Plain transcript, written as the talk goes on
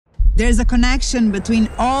There's a connection between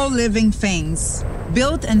all living things,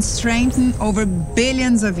 built and strengthened over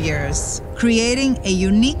billions of years, creating a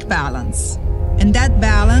unique balance. And that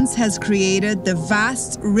balance has created the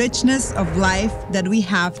vast richness of life that we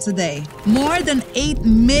have today. More than 8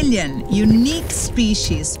 million unique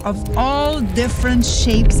species of all different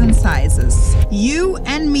shapes and sizes. You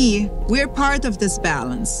and me, we're part of this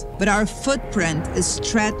balance, but our footprint is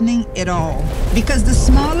threatening it all. Because the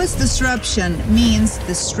smallest disruption means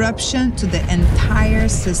disruption to the entire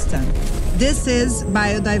system. This is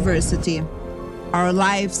biodiversity. Our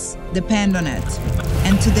lives depend on it.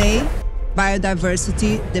 And today,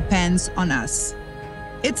 biodiversity depends on us.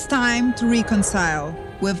 It's time to reconcile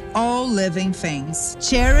with all living things,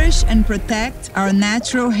 cherish and protect our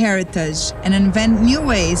natural heritage, and invent new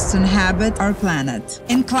ways to inhabit our planet.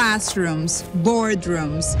 In classrooms,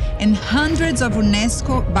 boardrooms, and hundreds of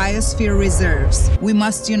UNESCO biosphere reserves, we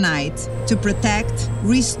must unite to protect,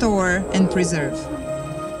 restore, and preserve.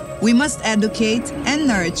 We must educate and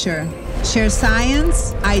nurture, share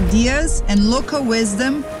science, ideas, and local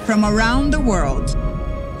wisdom from around the world,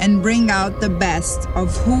 and bring out the best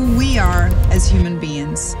of who we are as human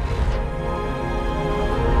beings.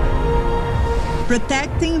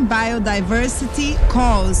 Protecting biodiversity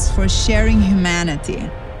calls for sharing humanity.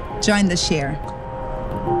 Join the share.